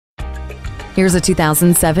Here's a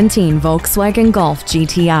 2017 Volkswagen Golf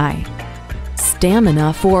GTI.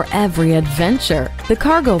 Stamina for every adventure. The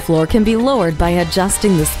cargo floor can be lowered by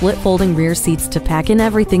adjusting the split folding rear seats to pack in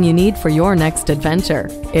everything you need for your next adventure.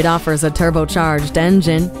 It offers a turbocharged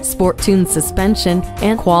engine, sport-tuned suspension,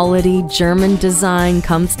 and quality German design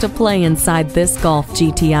comes to play inside this Golf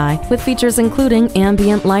GTI with features including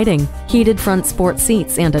ambient lighting, heated front sport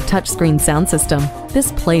seats, and a touchscreen sound system.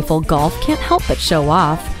 This playful Golf can't help but show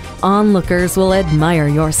off. Onlookers will admire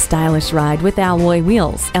your stylish ride with alloy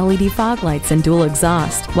wheels, LED fog lights, and dual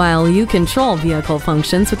exhaust, while you control vehicle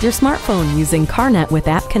functions with your smartphone using CarNet with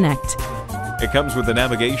App Connect. It comes with a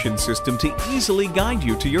navigation system to easily guide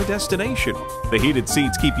you to your destination. The heated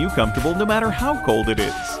seats keep you comfortable no matter how cold it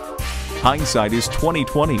is. Hindsight is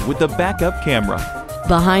 20/20 with the backup camera.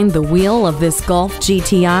 Behind the wheel of this Golf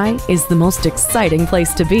GTI is the most exciting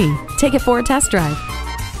place to be. Take it for a test drive.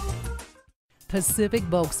 Pacific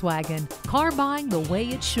Volkswagen, car buying the way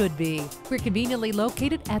it should be. We're conveniently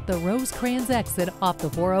located at the Rosecrans exit off the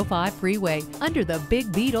 405 freeway under the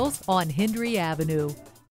Big Beetles on Hendry Avenue.